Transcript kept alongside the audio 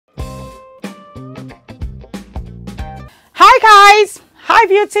Hi guys, hi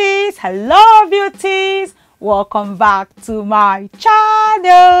beauties, hello beauties, welcome back to my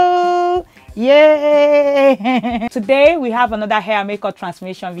channel. Yay! Today we have another hair makeup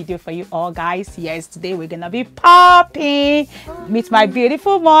transformation video for you all guys. Yes, today we're gonna be popping. Meet my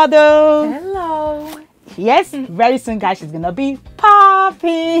beautiful model. Hello. Yes, very soon guys, she's gonna be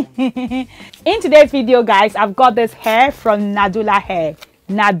popping. In today's video guys, I've got this hair from Nadula hair.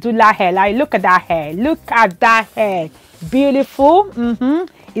 Nadula hair, like look at that hair, look at that hair. Beautiful.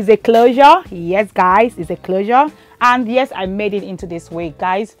 It's a closure. Yes guys, it's a closure. And yes, I made it into this wig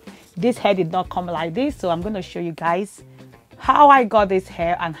guys. This hair did not come like this, so I'm going to show you guys how I got this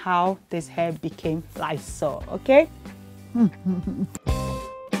hair and how this hair became like so. Okay.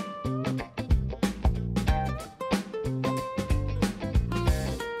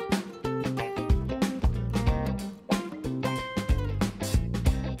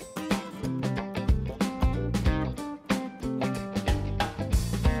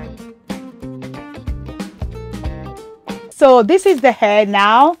 So this is the hair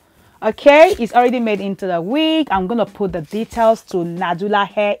now. Okay, it's already made into the wig. I'm gonna put the details to Nadula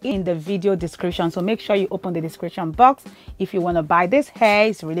hair in the video description, so make sure you open the description box if you want to buy this hair.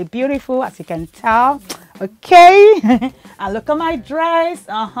 It's really beautiful, as you can tell. Okay. And look at my dress.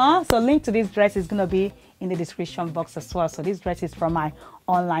 So link to this dress is gonna be in the description box as well. So this dress is from my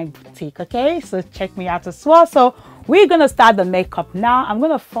online boutique. Okay, so check me out as well. So we're gonna start the makeup now. I'm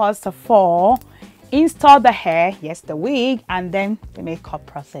gonna first of all install the hair, yes, the wig, and then the makeup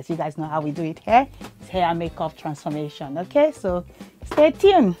process. You guys know how we do it here. It's hair and makeup transformation. Okay, so stay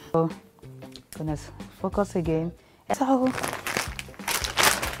tuned. So gonna focus again.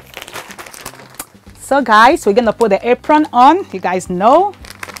 So guys, we're gonna put the apron on. You guys know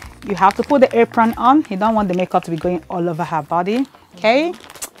you have to put the apron on. You don't want the makeup to be going all over her body. Okay,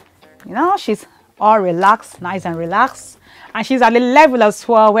 you know, she's all relaxed, nice and relaxed. And she's at a level as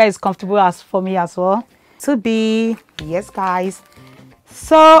well where it's comfortable as for me as well to be. Yes guys,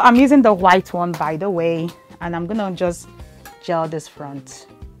 so I'm using the white one by the way, and I'm gonna just gel this front,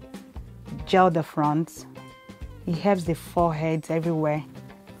 gel the front. It helps the forehead everywhere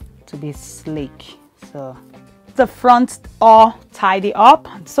to be sleek. So the front all tidy up.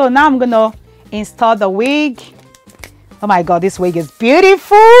 So now I'm gonna install the wig. Oh my god, this wig is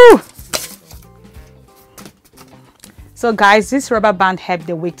beautiful. So guys, this rubber band helps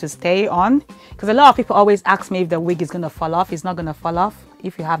the wig to stay on, because a lot of people always ask me if the wig is going to fall off. It's not going to fall off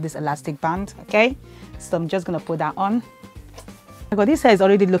if you have this elastic band. Okay, so I'm just going to put that on. Oh my god, this hair is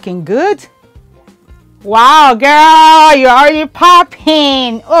already looking good. Wow girl, you're already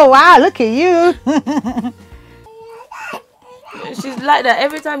popping. Oh wow, look at you. She's like that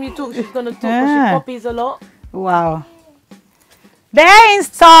every time you talk. She's gonna talk, but she poppies a lot. Wow, they're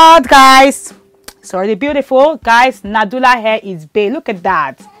installed guys. It's already beautiful guys. Nadula hair is big. Look at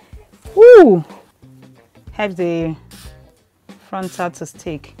that. Woo! Helps the frontal to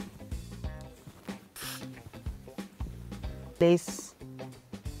stick. This.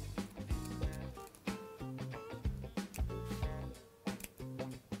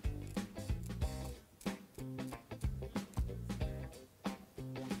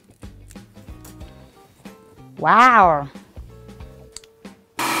 Wow.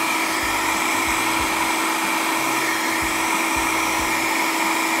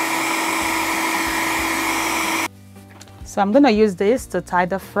 So I'm going to use this to tie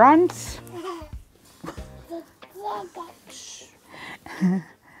the front.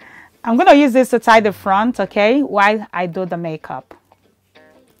 I'm going to use this to tie the front, okay, while I do the makeup.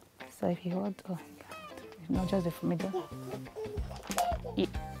 So if you hold, oh, not just the middle.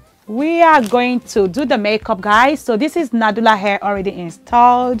 We are going to do the makeup, guys. So this is Nadula hair already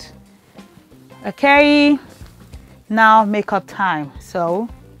installed. Okay, now makeup time. So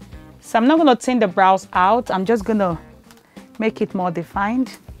I'm not going to thin the brows out. I'm just going to make it more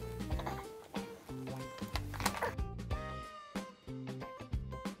defined.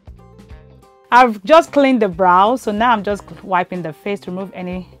 I've just cleaned the brows, so now I'm just wiping the face to remove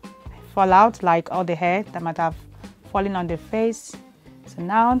any fallout, like all the hair that might have fallen on the face. So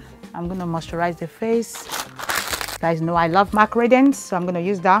now I'm going to moisturize the face. You guys know I love MAC Radiance, so I'm going to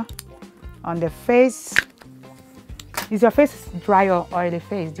use that on the face. Is your face dry or oily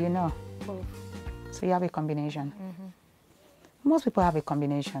face? Do you know? Both. So you have a combination. Most people have a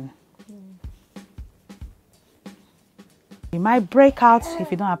combination. You might break out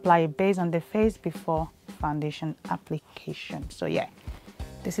if you don't apply a base on the face before foundation application. So yeah,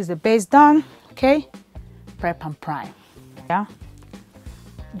 this is the base done. Okay, prep and prime. Yeah,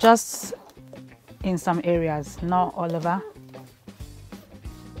 just in some areas, not all over.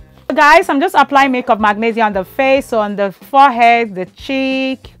 guys, I'm just applying makeup magnesia on the face, so on the forehead, the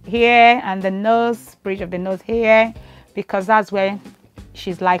cheek here, and the nose, bridge of the nose here, because that's where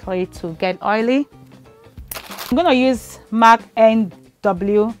she's likely to get oily. I'm gonna use MAC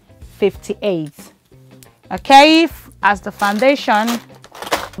NW58, okay, as the foundation.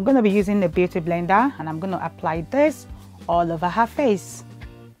 I'm gonna be using the beauty blender, and I'm gonna apply this all over her face.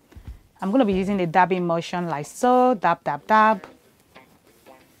 I'm gonna be using the dabbing motion like so, dab, dab, dab.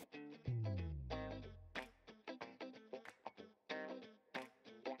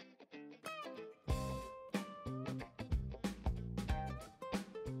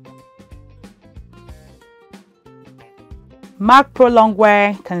 MAC Pro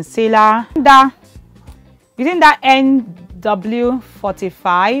Longwear Concealer. Using that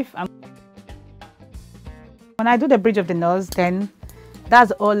NW45. When I do the bridge of the nose, then that's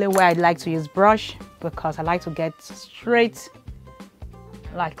the only way I like to use brush, because I like to get straight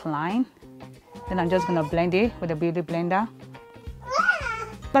like line. Then I'm just gonna blend it with the beauty blender.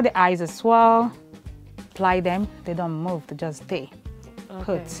 Let the eyes as well. Apply them. They don't move. They just stay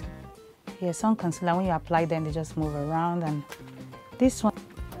put. Yeah, some concealer, when you apply them, they just move around. And this one,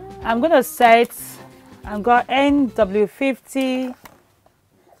 I'm gonna set, I've got NW50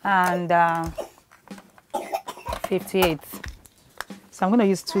 and 58. So I'm gonna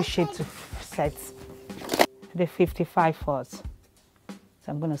use 2 shades to set the 55 first. So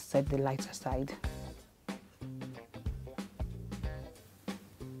I'm gonna set the lighter side.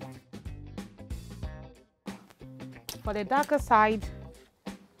 For the darker side,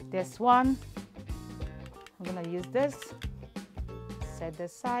 there's one. I'm gonna use this. Set the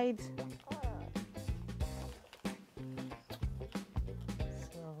side.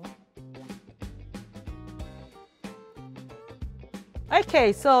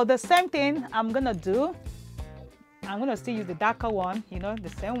 Okay, so the same thing I'm gonna do. I'm gonna still use the darker one, you know, the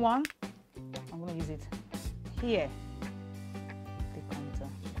same one. I'm gonna use it here. The contour.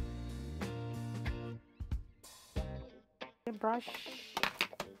 The brush.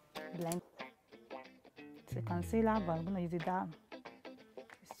 Blend. It's a concealer, but I'm gonna use it that.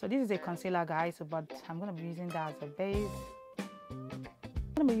 So this is a concealer, guys, but I'm gonna be using that as a base. I'm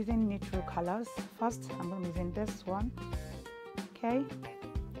gonna be using neutral colors. First, I'm gonna be using this one. Okay,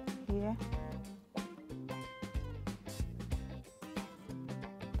 here.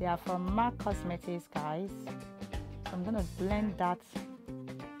 They are from MAC Cosmetics, guys. So I'm gonna blend that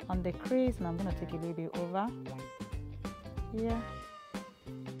on the crease, and I'm gonna take a little bit over here.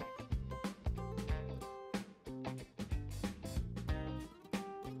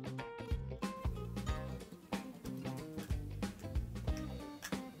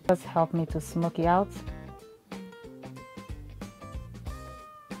 Just help me to smoke it out.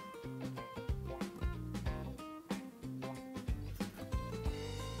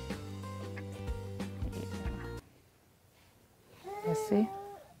 Let's see.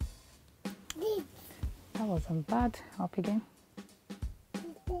 That wasn't bad. Up again.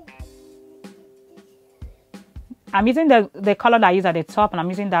 I'm using the color that I use at the top, and I'm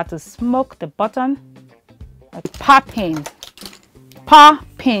using that to smoke the bottom. Like popping.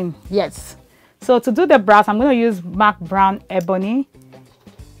 Popping, yes. So to do the brows, I'm going to use MAC Brown Ebony.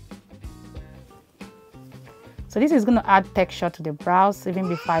 So this is going to add texture to the brows even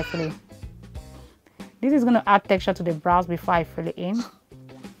before I fill it. This is going to add texture to the brows before I fill it in.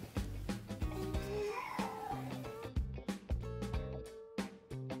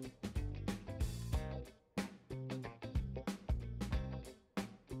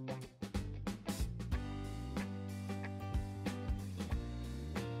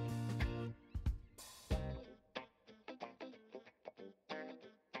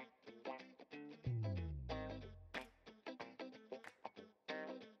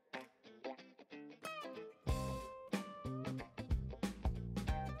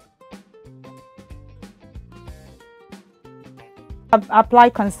 Apply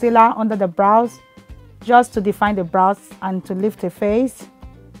concealer under the brows just to define the brows and to lift the face.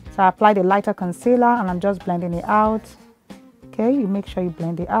 So I apply the lighter concealer and I'm just blending it out. Okay, you make sure you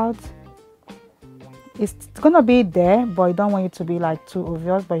blend it out. It's gonna be there, but I don't want it to be like too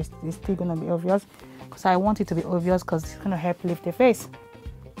obvious, but it's still gonna be obvious because I want it to be obvious because it's gonna help lift the face.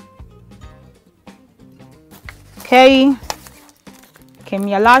 Okay,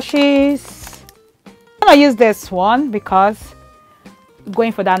 your lashes. I'm gonna use this one because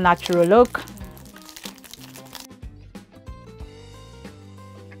going for that natural look.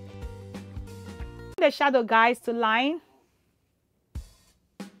 The shadow, guys, to line.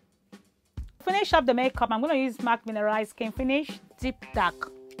 Finish up the makeup. I'm going to use MAC Mineralized Skin Finish Deep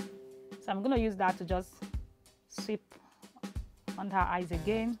Dark. So I'm going to use that to just sweep under her eyes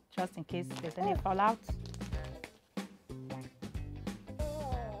again, just in case there's any fallout.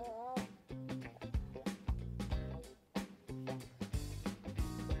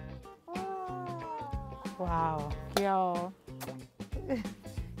 Wow, girl.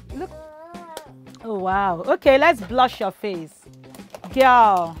 Look. Oh, wow. Okay, let's blush your face.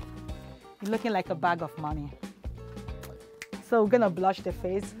 Girl, you're looking like a bag of money. So we're gonna blush the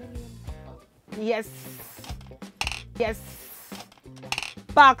face. Yes. Yes.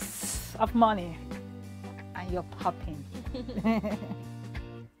 Box of money. And you're popping.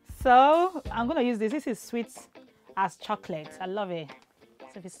 So I'm gonna use this. This is sweet as chocolate. I love it.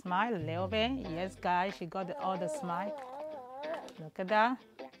 So if you smile a little bit. Yes, guys, she got all the smile. Look at that.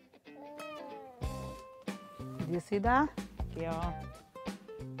 Do you see that? Girl.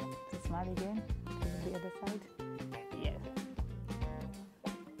 Smile again. The other side. Yeah.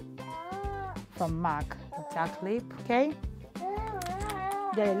 From MAC. Dark lip. Okay.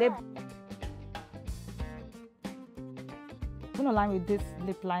 The lip. I'm gonna line with this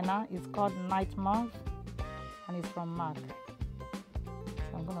lip liner. It's called Night Mauve, and it's from MAC.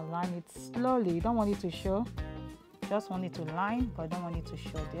 So I'm gonna line it slowly. You don't want it to show. Just want it to line, but I don't want it to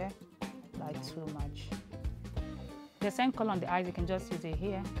show there like too much. The same color on the eyes, you can just use it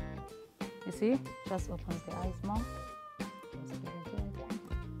here. You see? Just opens the eyes more. Just give it there.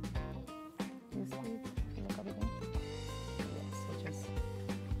 You see it? Look at it there. Yes, so just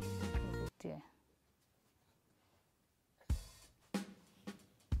leave it there.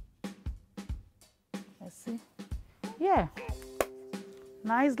 Let's see. Yeah.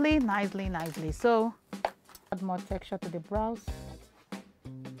 Nicely, nicely, nicely. So add more texture to the brows.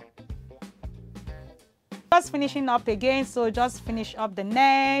 Just finishing up again, so just finish up the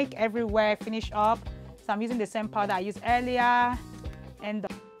neck, everywhere, finish up. So I'm using the same powder I used earlier. And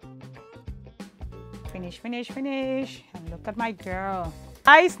finish, finish, finish. And look at my girl.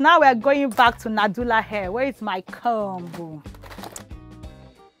 Guys, now we're going back to Nadula hair. Where is my comb?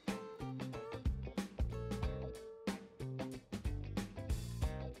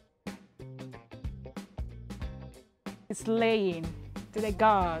 It's laying to the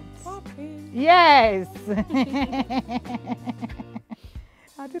gods. Popping. Yes.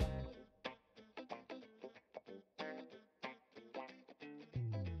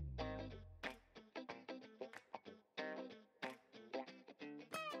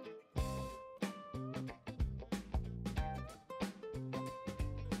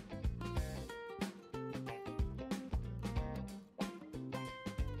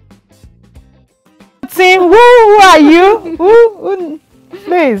 Who are you? Who?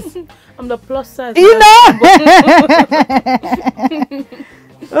 Please. I'm the plus size. You know?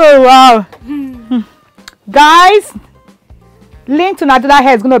 Oh, wow. Guys, link to Nadula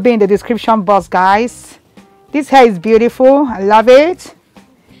hair is going to be in the description box, guys. This hair is beautiful. I love it.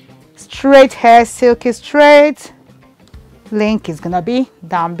 Straight hair, silky straight. Link is going to be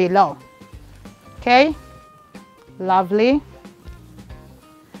down below. Okay? Lovely.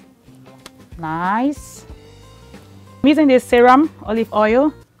 Nice. I'm using this serum, olive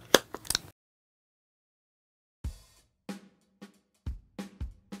oil.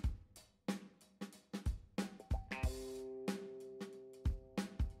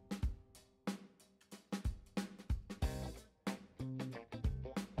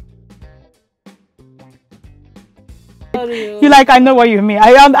 You like, I know what you mean.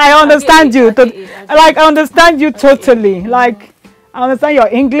 I understand you. I understand you totally. Like, I understand your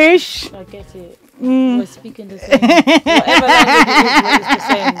English. I get it. We're speaking the same. Whatever language it is, we're the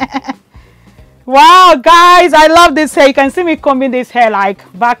same. Wow, guys, I love this hair. You can see me combing this hair like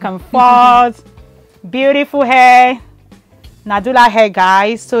back and forth. Beautiful hair. Nadula hair,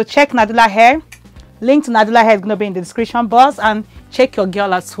 guys. So check Nadula hair. Link to Nadula hair is going to be in the description box. And check your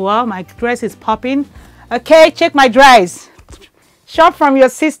girl as well. My dress is popping. Okay, check my dress. Shop from your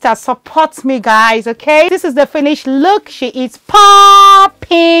sister. Support me, guys. Okay, this is the finished look. She is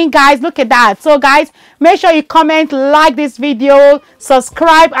popping, guys. Look at that. So guys, make sure you comment, like this video,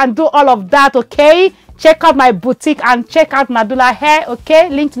 subscribe, and do all of that. Okay, check out my boutique and check out Nadula hair. Okay,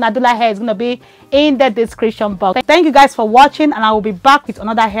 link to Nadula hair is going to be in the description box. Thank you guys for watching, and I will be back with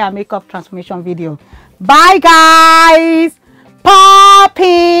another hair and makeup transformation video. Bye, guys.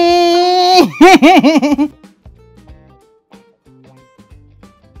 Popping.